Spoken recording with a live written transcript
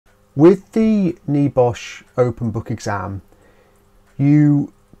With the NEBOSH open book exam,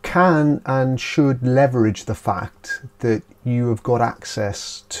 you can and should leverage the fact that you have got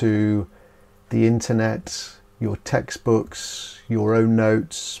access to the internet, your textbooks, your own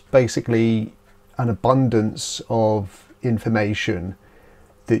notes, basically an abundance of information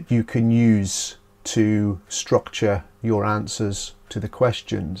that you can use to structure your answers to the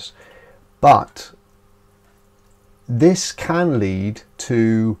questions. But this can lead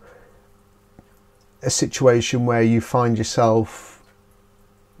to a situation where you find yourself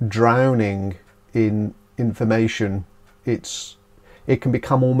drowning in information. It can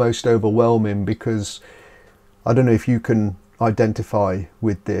become almost overwhelming, because I don't know if you can identify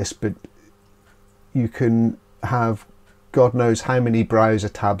with this, but you can have God knows how many browser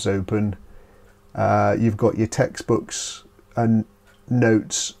tabs open. You've got your textbooks and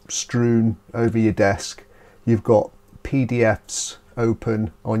notes strewn over your desk. You've got PDFs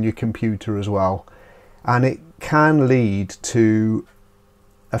open on your computer as well. And it can lead to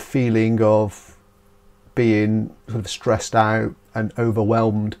a feeling of being sort of stressed out and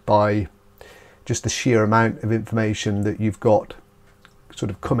overwhelmed by just the sheer amount of information that you've got sort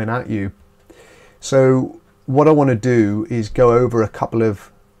of coming at you. So what I want to do is go over a couple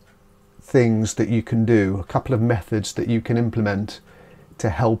of things that you can do, a couple of methods that you can implement to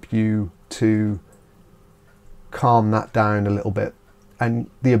help you to calm that down a little bit. And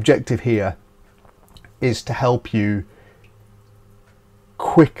the objective here is to help you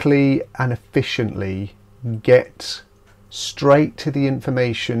quickly and efficiently get straight to the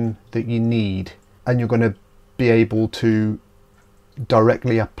information that you need, and you're going to be able to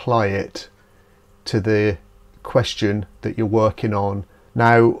directly apply it to the question that you're working on.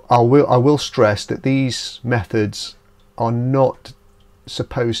 Now, I will stress that these methods are not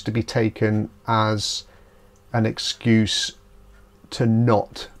supposed to be taken as an excuse to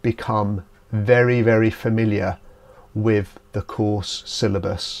not become very, very familiar with the course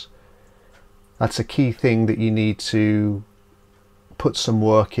syllabus. That's a key thing that you need to put some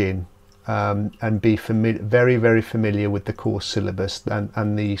work in, and be very, very familiar with the course syllabus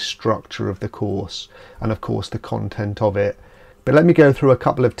and the structure of the course, and of course the content of it. But let me go through a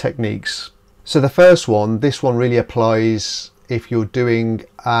couple of techniques. So the first one, this one really applies if you're doing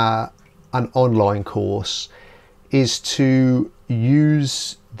an online course, is to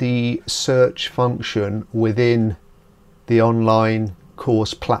use the search function within the online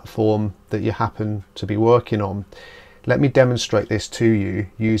course platform that you happen to be working on. Let me demonstrate this to you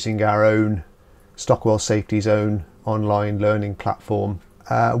using our own Stockwell Safety's own online learning platform.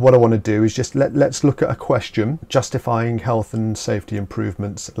 What I want to do is just let's look at a question justifying health and safety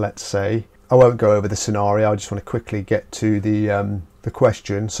improvements, let's say. I won't go over the scenario, I just want to quickly get to the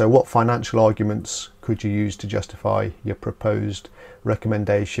question. So what financial arguments could you use to justify your proposed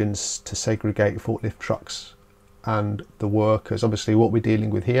recommendations to segregate forklift trucks and the workers? Obviously what we're dealing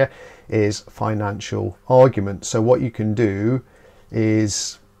with here is financial arguments. So what you can do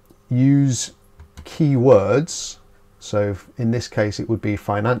is use keywords. So in this case it would be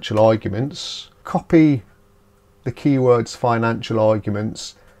financial arguments. Copy the keywords financial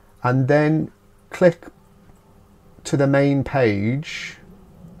arguments and then click to the main page,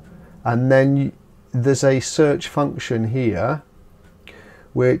 and then there's a search function here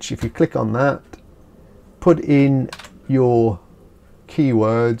which, if you click on that, put in your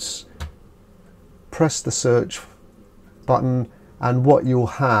keywords, press the search button, and what you'll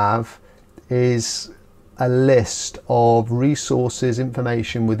have is a list of resources,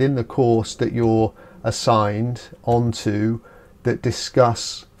 information within the course that you're assigned onto that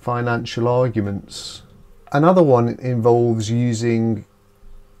discuss financial arguments. Another one involves using,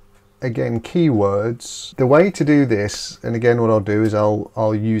 again, keywords. The way to do this, and again what I'll do is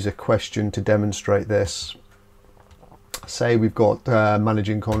I'll use a question to demonstrate this. Say we've got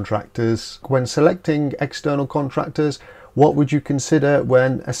managing contractors. When selecting external contractors, what would you consider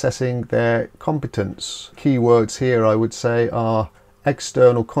when assessing their competence? Keywords here I would say are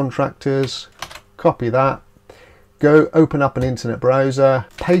external contractors. Copy that, go open up an internet browser,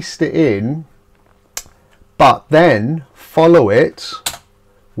 paste it in, but then follow it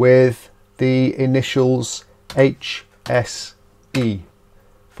with the initials HSE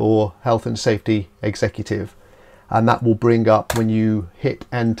for Health and Safety Executive, and that will bring up, when you hit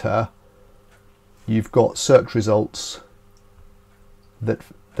enter, you've got search results that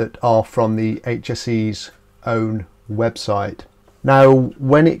are from the HSE's own website. Now,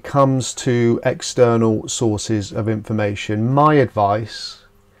 when it comes to external sources of information, my advice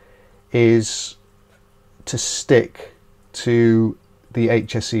is to stick to the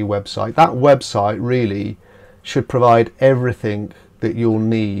HSE website. That website really should provide everything that you'll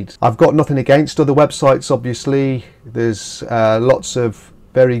need. I've got nothing against other websites, obviously. There's lots of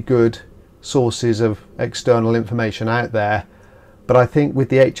very good sources of external information out there, but I think with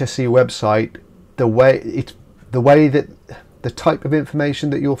the HSE website, the way that the type of information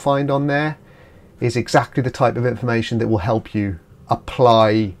that you'll find on there is exactly the type of information that will help you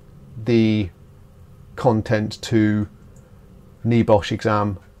apply the content to NEBOSH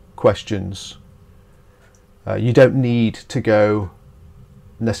exam questions. You don't need to go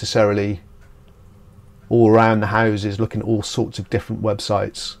necessarily all around the houses looking at all sorts of different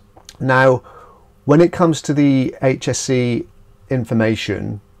websites. Now, when it comes to the HSE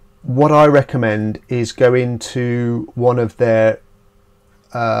information, what I recommend is go into one of their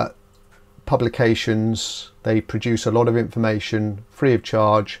publications. They produce a lot of information free of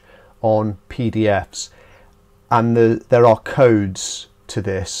charge on PDFs, and there are codes to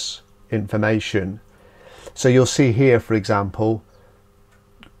this information. So you'll see here, for example,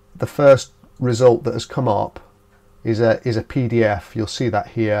 the first result that has come up is a PDF. You'll see that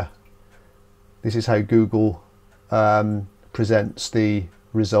here. This is how Google presents the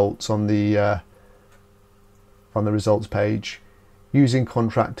results on the results page. Using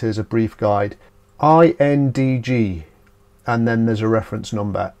contractors, a brief guide, INDG, and then there's a reference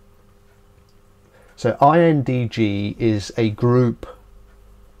number. So INDG is a group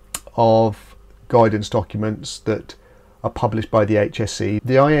of guidance documents that are published by the HSE.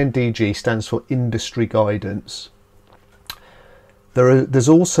 The INDG stands for Industry Guidance. There's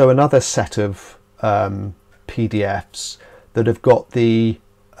also another set of PDFs that have got the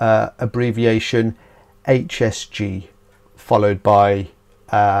abbreviation HSG followed by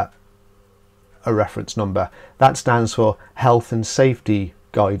a reference number. That stands for Health and Safety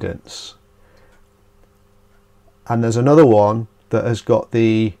Guidance. And there's another one that has got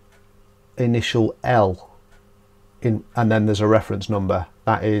the initial L in, and then there's a reference number.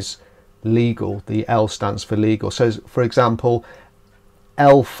 That is legal. The L stands for legal. So for example,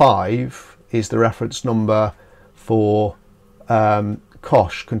 L5 is the reference number for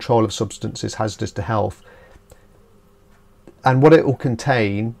COSH, Control of Substances Hazardous to Health. And what it will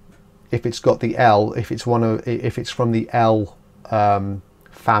contain, if it's got the L, if it's from the L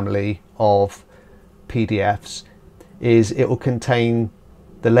family of PDFs, is it will contain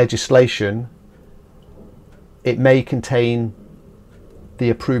the legislation. It may contain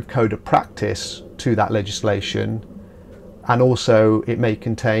the approved code of practice to that legislation, and also it may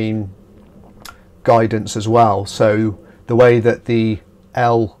contain guidance as well. So the way that the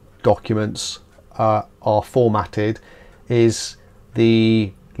L documents are formatted is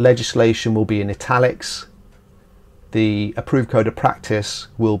the legislation will be in italics, the approved code of practice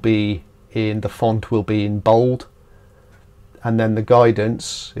will be in, the font will be in bold, and then the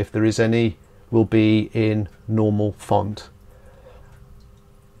guidance, if there is any, will be in normal font.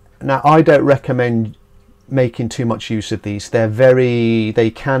 Now, I don't recommend making too much use of these.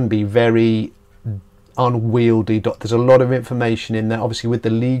 They can be very unwieldy. There's a lot of information in there, obviously with the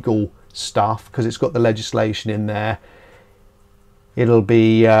legal stuff, because it's got the legislation in there. It'll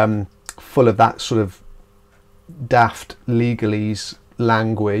be full of that sort of daft legalese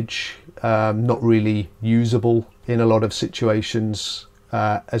language, not really usable in a lot of situations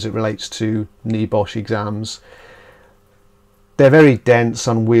as it relates to NEBOSH exams. They're very dense,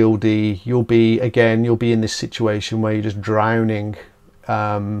 unwieldy. You'll be in this situation where you're just drowning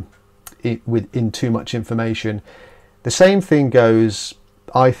in too much information. The same thing goes,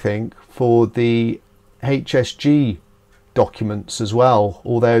 I think, for the HSG documents as well,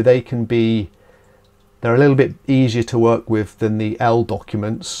 although they're a little bit easier to work with than the L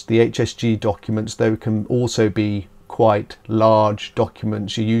documents. The HSG documents, though, can also be quite large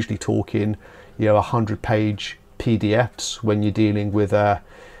documents. You're usually talking, 100-page PDFs when you're dealing with an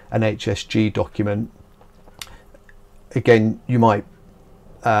HSG document. Again, you might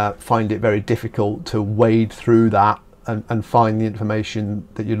find it very difficult to wade through that and find the information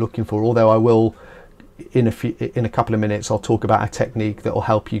that you're looking for, although I will, in a couple of minutes, I'll talk about a technique that will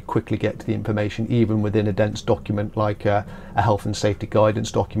help you quickly get to the information even within a dense document like a health and safety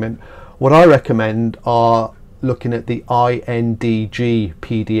guidance document. What I recommend are looking at the INDG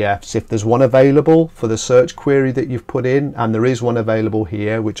PDFs. If there's one available for the search query that you've put in, and there is one available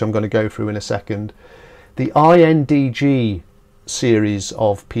here, which I'm going to go through in a second, the INDG series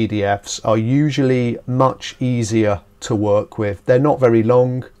of PDFs are usually much easier to work with. They're not very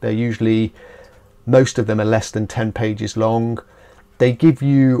long. They're usually, most of them are less than 10 pages long. They give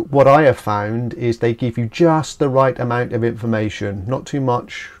you, what I have found is they give you just the right amount of information, not too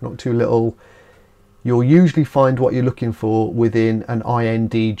much, not too little. You'll usually find what you're looking for within an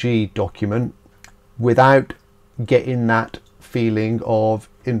INDG document without getting that feeling of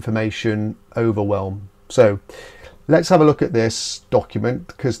information overwhelm. So let's have a look at this document,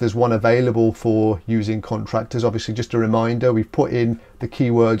 because there's one available for using contractors. Obviously, just a reminder, we've put in the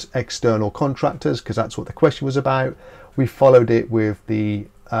keywords external contractors because that's what the question was about. We followed it with the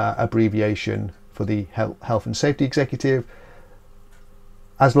abbreviation for the health and safety executive.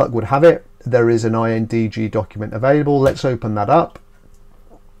 As luck would have it, there is an INDG document available. Let's open that up.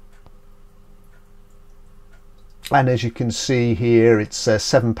 And as you can see here, it's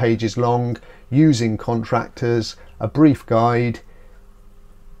 7 pages long, using contractors, a brief guide.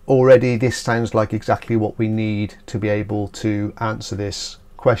 Already this sounds like exactly what we need to be able to answer this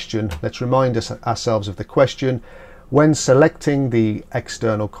question. Let's remind ourselves of the question. When selecting the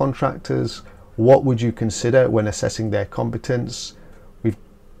external contractors, what would you consider when assessing their competence? We've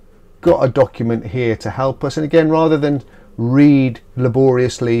got a document here to help us, and again, rather than read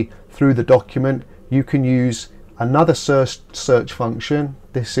laboriously through the document, you can use another search function.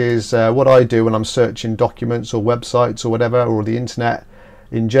 This is what I do when I'm searching documents or websites or whatever, or the internet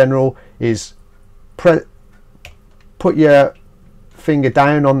in general, is put your finger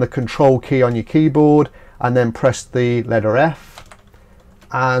down on the control key on your keyboard and then press the letter F,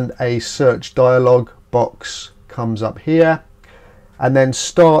 and a search dialog box comes up here, and then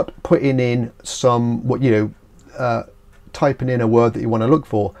start putting in some, typing in a word that you want to look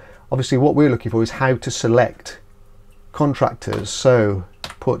for. Obviously what we're looking for is how to select contractors, so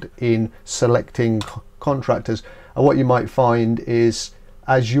put in selecting contractors, and what you might find is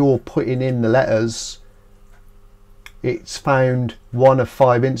as you're putting in the letters, it's found one of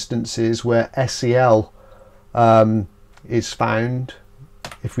 5 instances where SEL is found.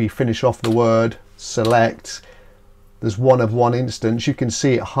 If we finish off the word select, there's one of 1 instance. You can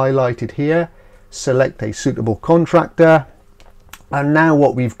see it highlighted here. Select a suitable contractor, and now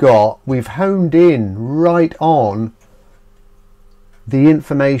what we've got, we've honed in right on the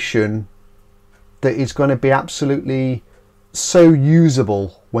information that is going to be absolutely so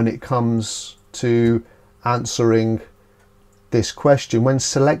usable when it comes to answering this question. When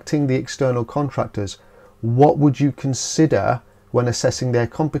selecting the external contractors, what would you consider when assessing their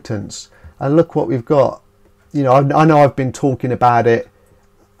competence? And look what we've got. I know I've been talking about it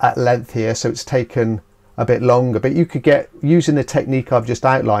at length here, so it's taken a bit longer, but you could get, using the technique I've just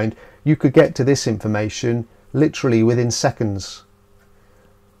outlined, you could get to this information literally within seconds.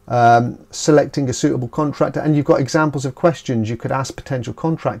 Selecting a suitable contractor, and you've got examples of questions you could ask potential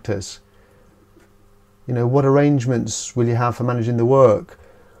contractors. What arrangements will you have for managing the work?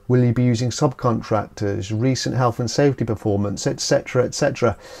 Will you be using subcontractors? Recent health and safety performance, etc.,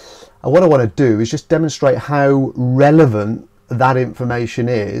 etc. And what I want to do is just demonstrate how relevant that information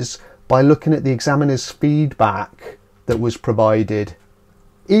is by looking at the examiner's feedback that was provided.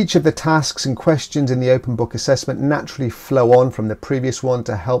 Each of the tasks and questions in the open book assessment naturally flow on from the previous one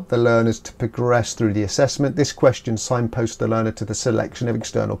to help the learners to progress through the assessment. This question signposts the learner to the selection of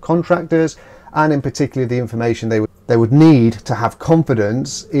external contractors, and in particular the information they would need to have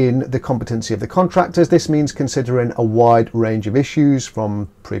confidence in the competency of the contractors. This means considering a wide range of issues from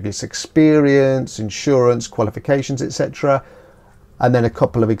previous experience, insurance, qualifications, etc. And then a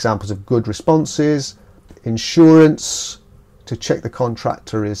couple of examples of good responses. Insurance, to check the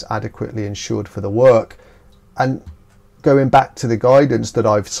contractor is adequately insured for the work. And going back to the guidance that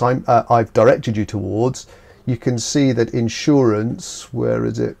I've directed you towards, you can see that insurance, where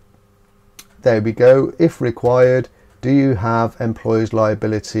is it? There we go. If required, do you have employer's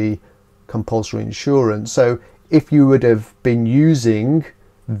liability compulsory insurance? So if you would have been using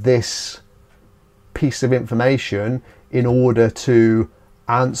this piece of information in order to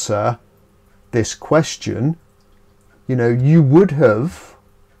answer this question, you would have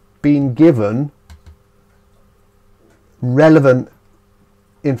been given relevant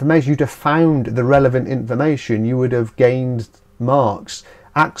information. You'd have found the relevant information. You would have gained marks.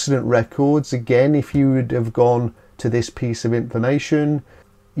 Accident records, again, if you would have gone to this piece of information,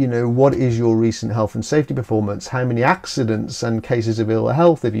 what is your recent health and safety performance? How many accidents and cases of ill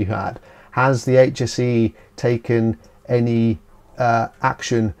health have you had? Has the HSE taken any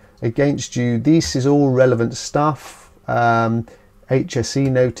action against you? This is all relevant stuff.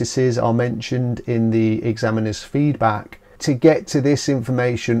 HSE notices are mentioned in the examiner's feedback. To get to this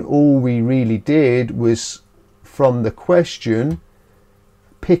information, all we really did was, from the question,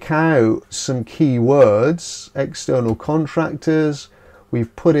 pick out some key words. External contractors,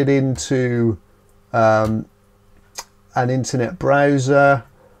 we've put it into an internet browser,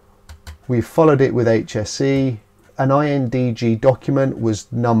 we've followed it with HSE. An INDG document was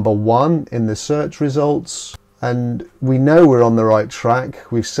number 1 in the search results, and we know we're on the right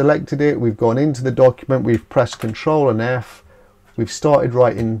track. We've selected it, we've gone into the document, we've pressed Ctrl and F, We've started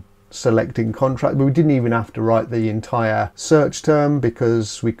writing selecting contract, but we didn't even have to write the entire search term,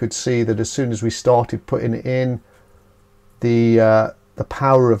 because we could see that as soon as we started putting it in, the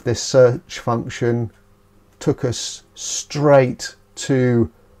power of this search function took us straight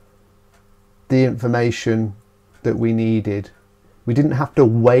to the information that we needed. We didn't have to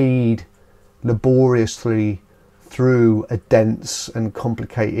wade laboriously through a dense and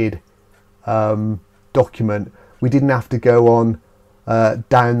complicated document. We didn't have to go on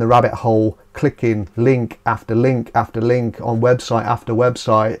down the rabbit hole, clicking link after link after link on website after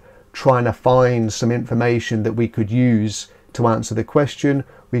website, trying to find some information that we could use to answer the question.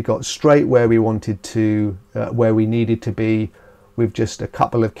 We got straight where we wanted to, where we needed to be, with just a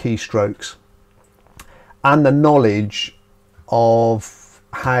couple of keystrokes. And the knowledge of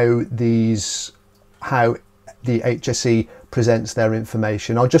how the HSE presents their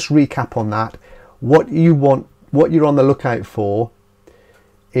information. I'll just recap on that. What you're on the lookout for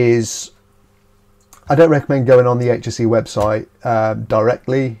is, I don't recommend going on the HSE website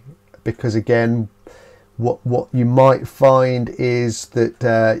directly, because again, what you might find is that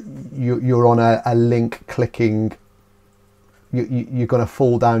you're on a link clicking, you're going to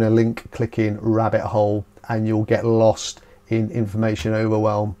fall down a link clicking rabbit hole, and you'll get lost in information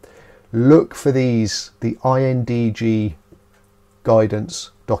overwhelm. Look for these, the INDG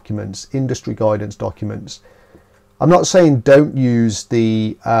guidance documents, industry guidance documents. I'm not saying don't use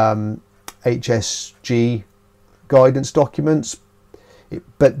the HSG guidance documents,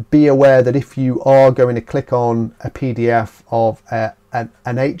 but be aware that if you are going to click on a PDF of an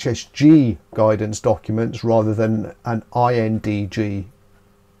HSG guidance document rather than an INDG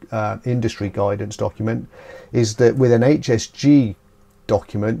industry guidance document, is that with an HSG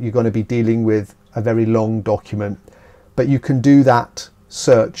document you're going to be dealing with a very long document, but you can do that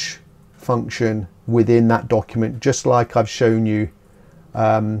search function within that document, just like I've shown you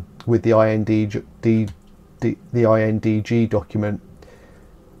with the INDG document.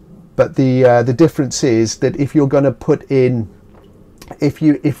 But the difference is that if you're going to put in,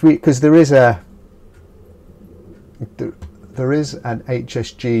 because there is an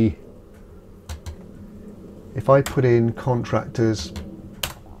HSG. If I put in contractors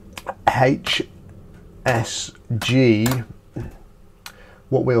HSG,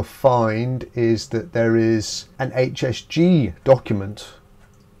 what we'll find is that there is an HSG document,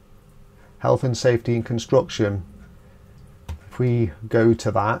 health and safety in construction. If we go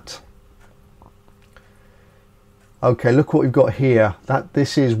to that, okay, look what we've got here.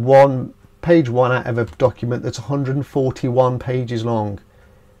 This is page one out of a document that's 141 pages long.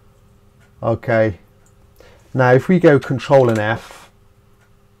 Okay, now if we go Control and F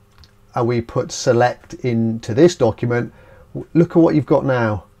and we put select into this document, look at what you've got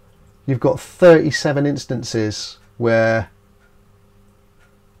now. You've got 37 instances where,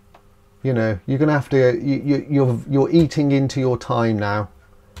 you know, you're gonna have to, you're eating into your time now,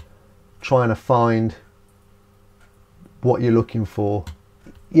 trying to find what you're looking for.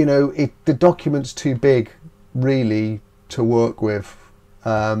 You know, the document's too big really to work with.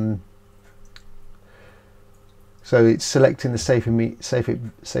 So it's selecting the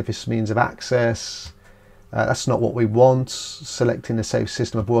safest means of access. That's not what we want. Selecting a safe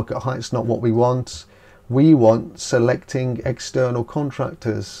system of work at height is not what we want. We want selecting external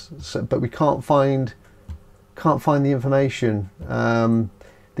contractors, but we can't find the information.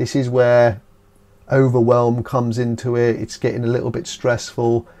 This is where overwhelm comes into it. It's getting a little bit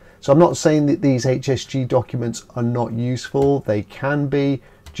stressful. So I'm not saying that these HSG documents are not useful. They can be.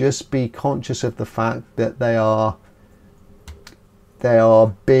 Just be conscious of the fact that they are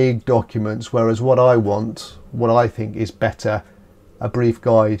big documents, whereas what I think is better, a brief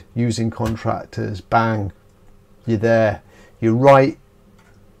guide using contractors, bang, you're there. You're right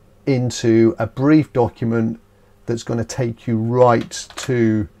into a brief document that's going to take you right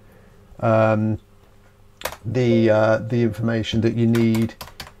to the information that you need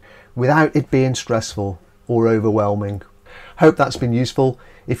without it being stressful or overwhelming. Hope that's been useful.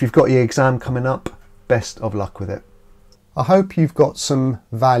 If you've got your exam coming up, best of luck with it. I hope you've got some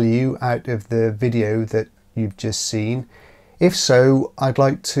value out of the video that you've just seen. If so, I'd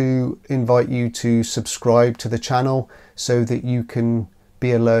like to invite you to subscribe to the channel so that you can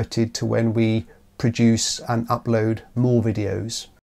be alerted to when we produce and upload more videos.